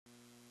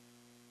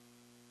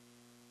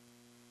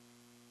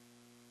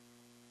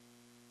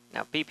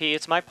Now BP,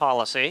 It's My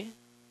Policy,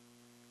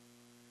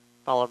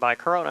 followed by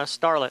Corona,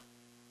 Starlet.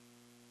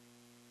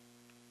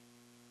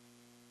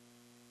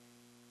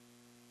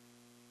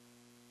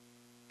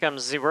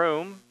 Comes The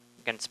Room,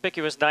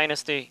 Conspicuous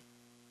Dynasty.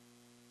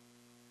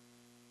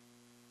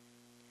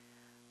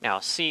 Now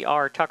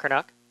CR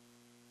Tuckernuck.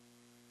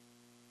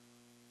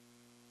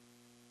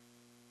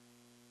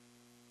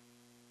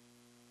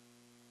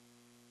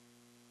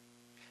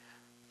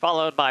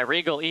 Followed by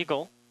Reagal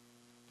Eagle.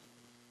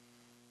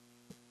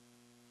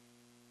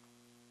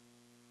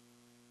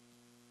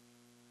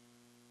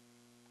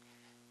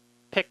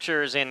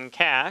 Pictures in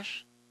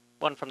Cash,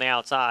 one from the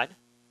outside.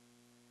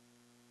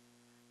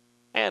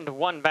 And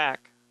one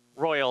back,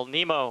 Royal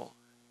Nemo.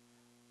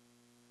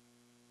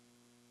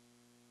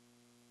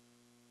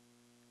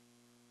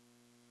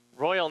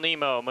 Royal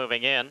Nemo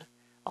moving in.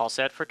 All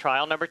set for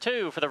trial number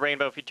 2 for the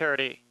Rainbow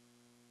Futurity.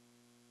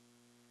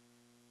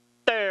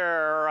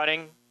 They're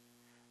running.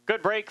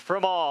 Good break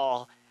from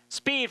all.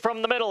 Speed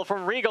from the middle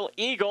from Reagal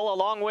Eagle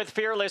along with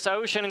Fearless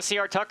Ocean and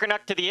CR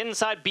Tuckernuck to the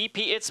inside.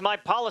 BP, It's My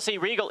Policy.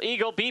 Reagal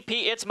Eagle,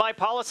 BP, It's My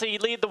Policy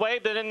lead the way.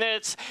 Then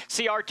it's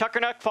CR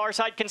Tuckernuck, far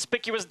side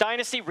Conspicuous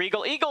Dynasty.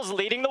 Reagal Eagle's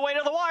leading the way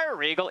to the wire.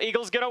 Reagal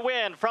Eagle's going to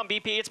win from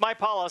BP, It's My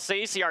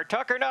Policy. CR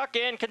Tuckernuck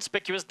and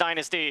Conspicuous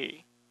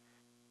Dynasty.